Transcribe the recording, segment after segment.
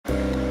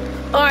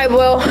Alright,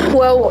 well,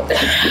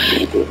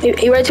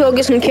 you ready to go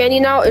get some candy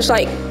now? It's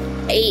like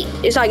 8,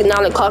 it's like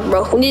 9 o'clock,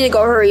 bro. We need to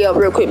go hurry up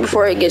real quick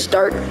before it gets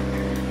dark.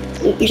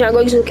 You trying to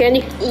go get some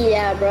candy?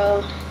 Yeah,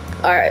 bro.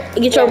 Alright,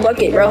 get your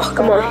bucket, bro.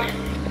 Come on.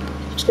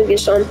 Let's go get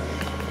some.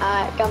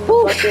 Alright, got my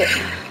bucket.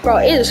 Bro,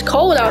 it is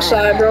cold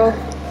outside, bro.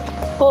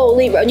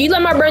 Holy, bro. Do you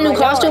like my brand new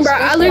costume, bro?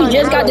 I literally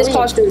just got this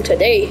costume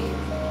today.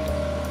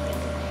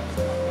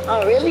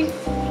 Oh, really?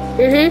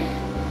 Mm-hmm.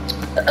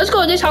 Let's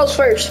go to this house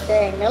first.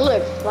 Dang, that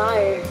looks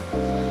fire.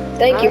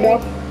 Thank you, bro.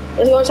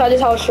 Let's go inside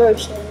this house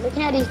first. Look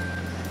at it.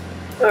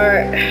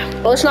 Alright.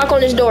 Well, let's knock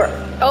on this door.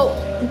 Oh,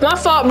 my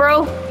fault,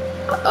 bro.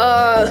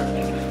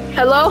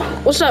 Hello?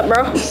 What's up,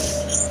 bro?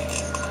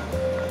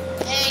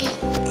 Hey.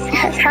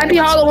 Happy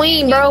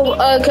Halloween, bro.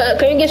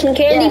 Can you get some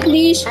candy,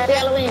 please? Happy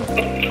Halloween.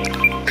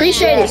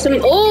 Appreciate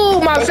it.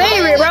 Oh, my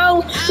favorite,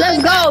 bro.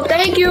 Let's go.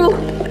 Thank you.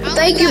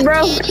 Thank you,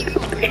 bro.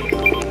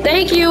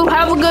 Thank you.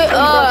 Have a good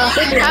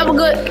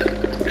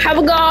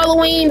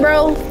Halloween,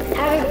 bro.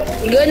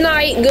 Good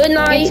night. Good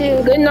night.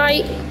 Good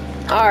night.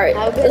 All right.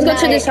 Let's go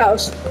to this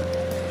house.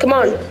 Come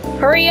on.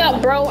 Hurry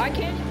up, bro. I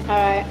can't. All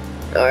right.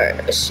 All right.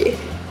 Let's see.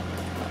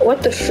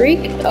 What the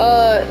freak?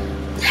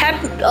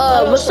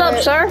 What's up,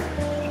 sir?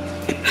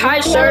 Hi,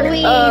 sir.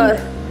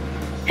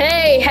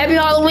 Hey, happy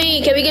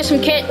Halloween. Can we get some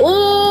ooh,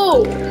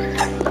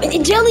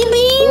 jelly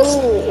beans?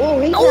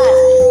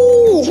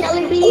 Ooh,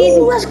 jelly beans.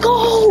 Ooh, let's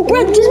go,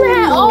 bro. This man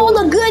had all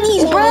the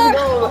goodies, bro.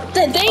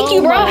 Thank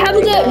you, bro. Have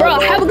a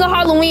good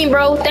Halloween,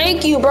 bro.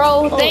 Thank you,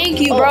 bro. Thank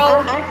you,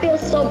 bro. I feel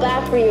so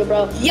bad for you,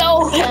 bro.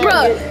 Yo,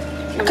 bro.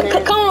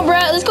 Come on, bro.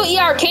 Let's go eat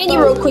our candy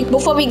real quick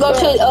before we go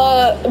to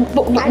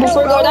before we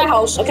go to that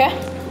house, okay?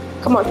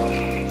 Come on.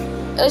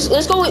 Let's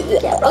go.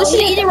 Let's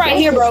just eat it right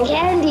here, bro.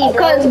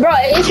 Cause, bro,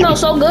 it smells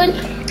so good.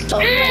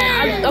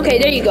 Okay,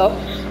 there you go,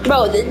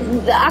 bro.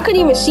 I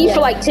couldn't even see for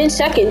like 10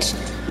 seconds.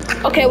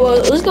 Okay, well,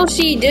 let's go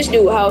see this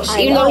dude's house.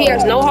 Even though he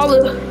has no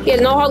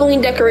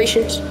Halloween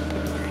decorations.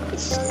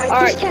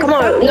 All right, come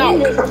on,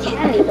 knock.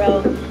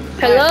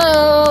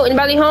 Hello,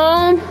 anybody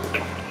home?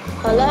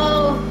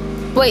 Hello.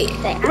 Wait,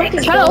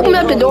 try to open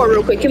up the door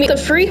real quick. Can we go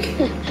freak?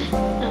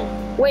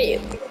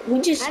 Wait,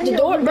 the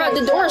door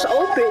is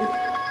open.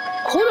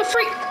 Who the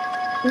freak?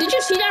 Did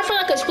you see that for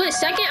like a split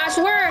second? I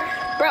swear,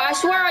 bro, I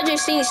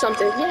just seen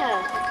something.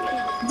 Yeah.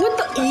 What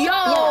the?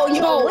 Yo,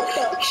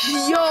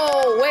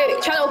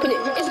 wait, try to open it.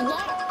 It's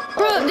locked.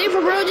 Bro, they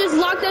for real just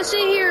locked us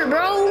in here,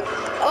 bro.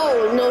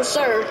 Oh, no,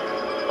 sir.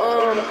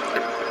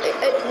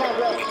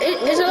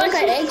 Is there like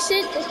an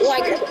exit?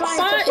 Like,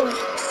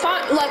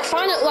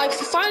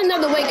 find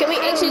another way. Can we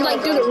exit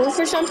like through the roof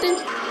or something?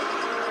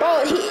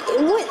 Bro,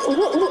 what?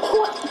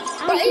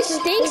 Bro, it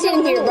stinks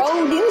in here,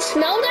 bro. Do you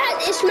smell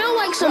that? It smells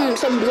like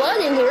some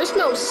blood in here. It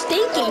smells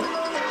stinky.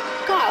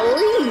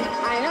 Golly.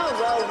 I know,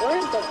 bro.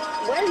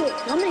 Where's it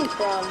coming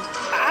from?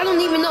 I don't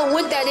even know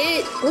what that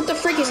is. What the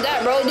freak is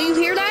that, bro? Do you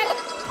hear that?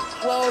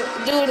 Well,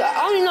 dude,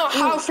 I don't even know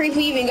how freak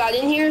we even got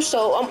in here.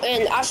 So,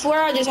 and I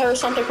swear I just heard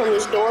something from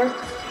this door.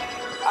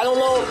 I don't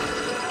know,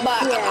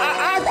 but yeah.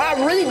 I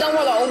really don't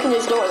want to open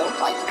this door though.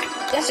 Like,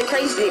 that's the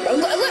crazy thing, bro.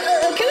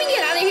 Can we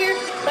get out of here?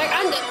 Like,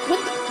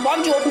 why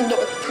would you open the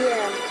door?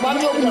 Yeah. Why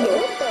would you open the door?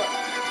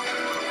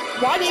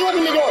 Why did you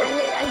open the door?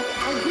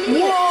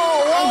 Whoa.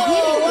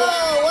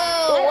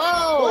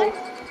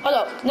 Hold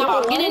up.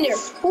 No, get in there.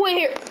 Who in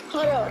here?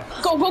 Hold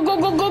up. Go, bro. Go,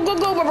 bro. Go,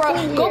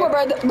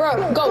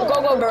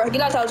 bro.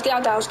 Get out the house. Get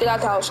out the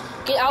house.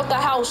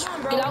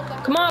 Get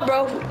out. Come on,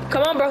 bro.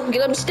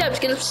 Get up the steps.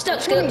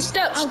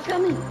 I'm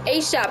coming.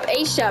 ASAP,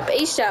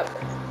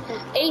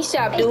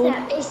 dude.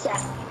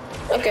 ASAP.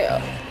 Okay.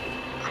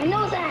 I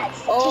know that.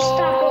 Oh. Just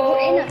stop over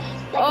in a,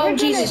 Oh,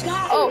 Jesus.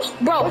 Oh,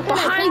 bro,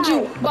 behind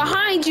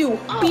you.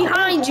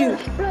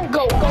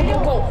 Go.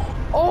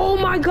 Oh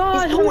my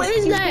God, who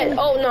is that?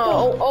 Oh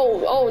no,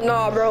 oh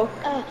no, bro.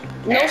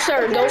 No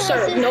sir,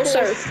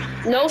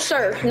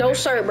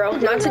 bro.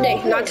 Not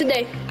today, bro.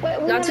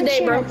 Not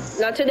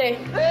today.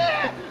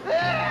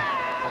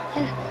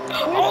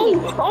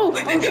 Oh,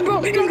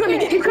 bro,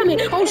 he's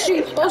coming. Oh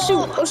shoot.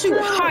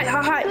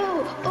 Hide.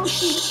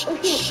 Shh.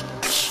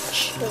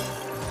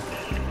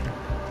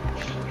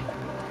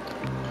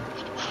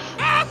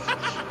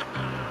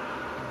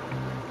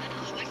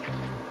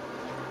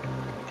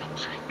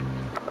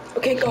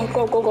 Okay, go. I'm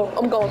going.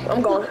 I'm going.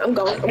 I'm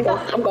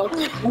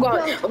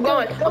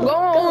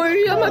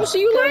gonna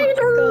see you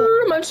later.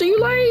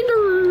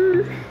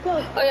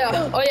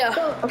 Oh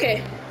yeah.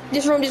 Okay.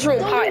 This room.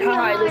 Hide.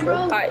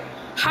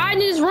 Hide in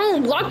this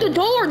room. Lock the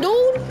door,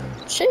 dude.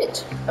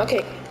 Shit.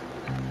 Okay.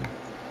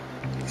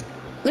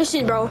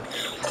 Listen, bro.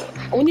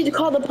 We need to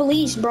call the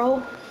police,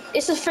 bro.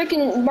 It's a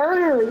freaking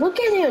murder. Look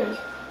at him.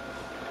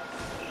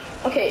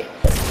 Okay.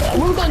 What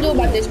are we gonna do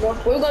about this, bro?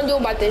 Look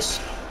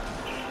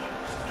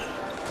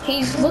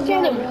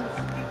at him.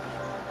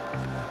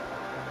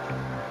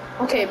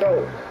 Okay,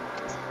 bro.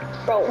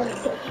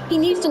 He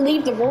needs to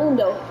leave the room,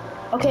 though.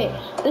 Okay,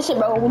 listen,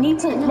 bro. Where's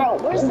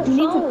the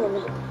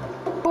phone?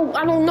 Bro,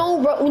 I don't know,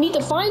 bro. We need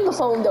to find the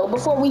phone, though,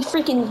 before we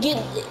freaking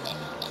get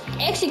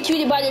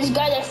executed by this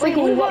guy that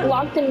freaking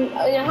locked him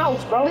in a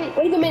house, bro.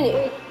 Wait a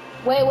minute.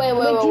 Wait. Do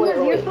you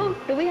have your phone?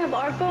 Do we have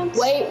our phones?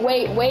 Wait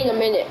a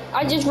minute.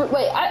 I just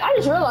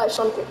realized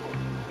something.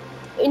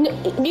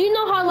 Do you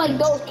know how like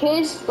those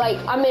kids, like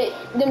I mean,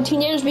 them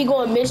teenagers be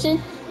going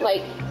missing,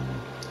 like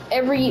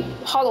every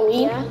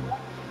Halloween? Yeah.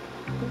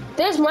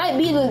 This might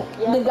be the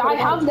guy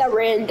house that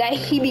ran that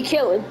he be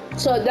killing.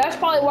 So that's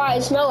probably why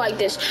it smell like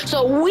this.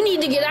 So we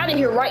need to get out of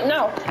here right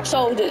now.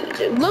 So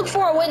look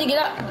for a way to get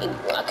out.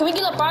 Can we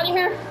get up out of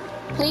here,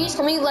 please?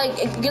 Can we like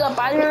get up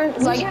out of here?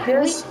 Like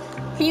there's.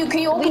 Can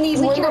you open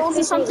these windows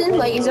or something?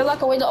 Like, is there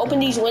like a way to open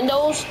these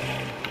windows?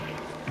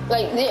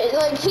 Like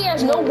he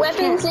has no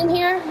weapons in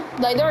here.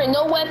 Like there ain't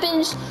no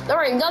weapons.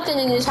 There ain't nothing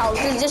in this house.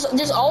 It's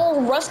just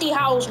old rusty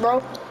house,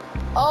 bro.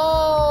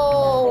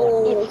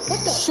 Oh,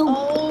 shoot!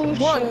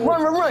 Run!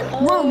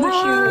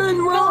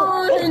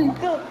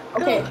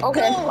 Okay.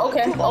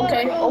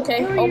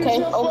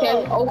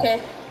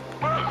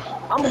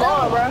 I'm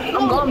gone,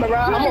 bro.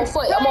 I'm on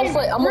foot,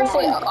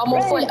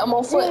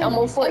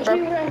 bro.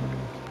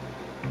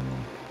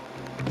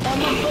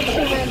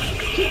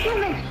 Keep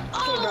coming.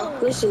 Oh.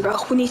 Listen, bro.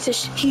 We need to.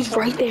 He's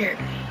right there.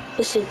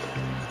 Listen.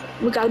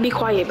 We gotta be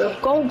quiet, bro.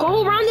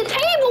 Go around the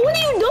table. What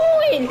are you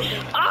doing?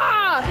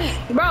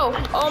 Bro.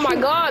 Oh my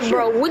God,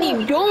 bro. What are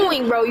you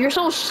doing, bro? You're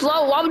so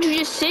slow. Why would you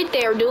just sit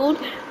there, dude?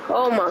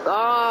 Oh my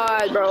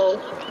God, bro.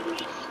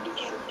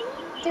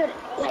 Dude,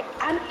 like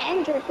I'm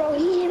angry, bro.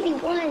 He hit me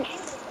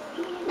once.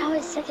 Now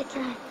it's second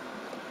time.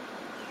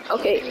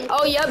 Okay.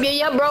 Oh, yep,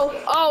 bro.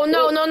 Oh,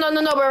 no,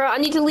 bro. I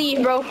need to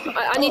leave, bro.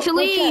 I need to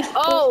leave.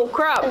 Oh,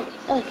 crap.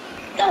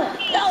 No.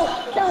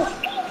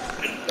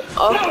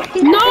 Oh,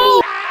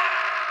 no!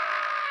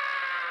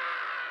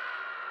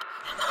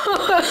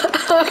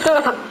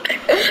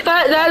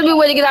 That has to be a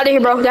way to get out of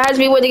here,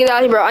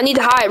 bro. I need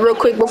to hide real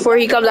quick before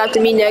he comes after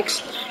me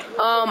next.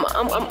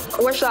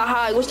 Where should I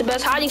hide? What's the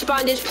best hiding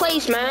spot in this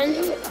place, man?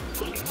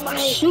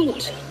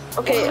 Shoot.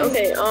 Okay.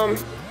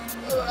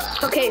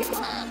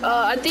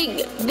 I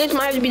think this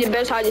might have to be the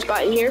best hiding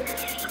spot in here.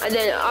 And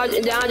then I'll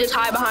just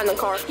hide behind the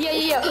car.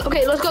 Yeah.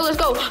 Okay, let's go.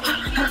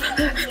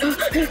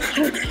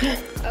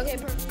 Okay,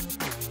 perfect.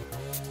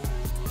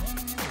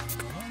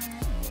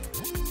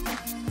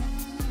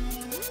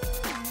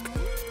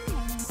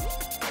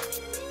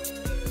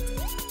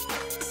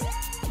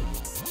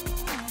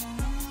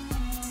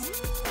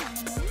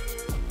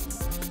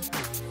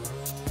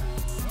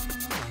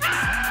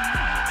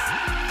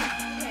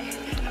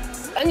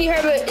 I need to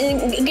hurry up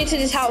and get to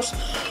this house.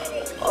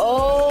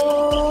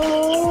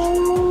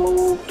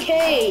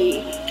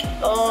 Okay.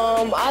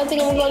 I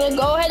think I'm gonna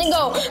go ahead and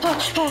go.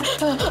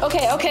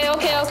 Okay.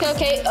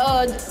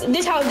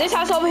 This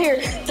house over here.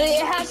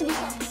 It has to be.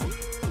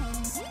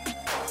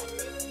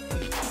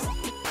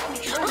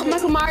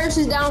 Michael Myers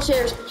is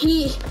downstairs.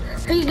 He's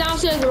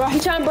downstairs, bro.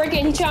 He's trying to break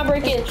in.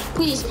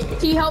 Please,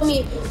 can you help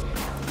me?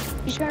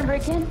 He's trying to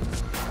break in?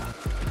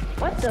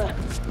 What the?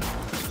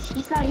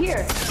 He's not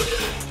here.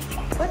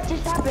 What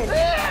just happened?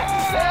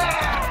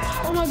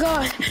 Oh my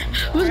God,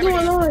 what's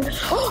going on?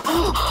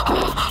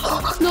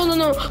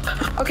 No.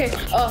 Okay,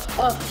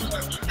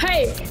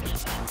 hey,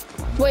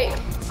 wait,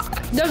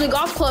 there's a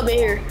golf club in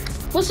here.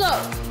 What's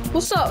up,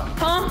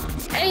 huh?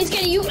 I ain't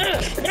scared of you.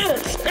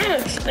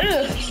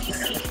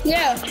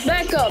 Yeah,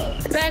 back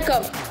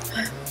up.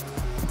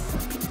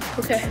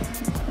 Okay.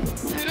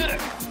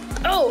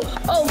 Oh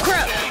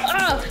crap.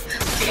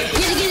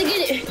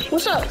 Get it.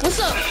 What's up?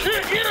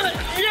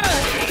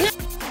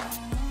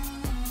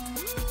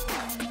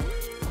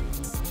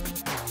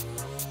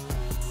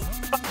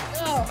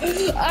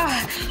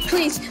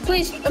 Please.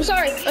 I'm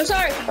sorry.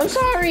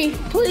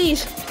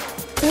 Please.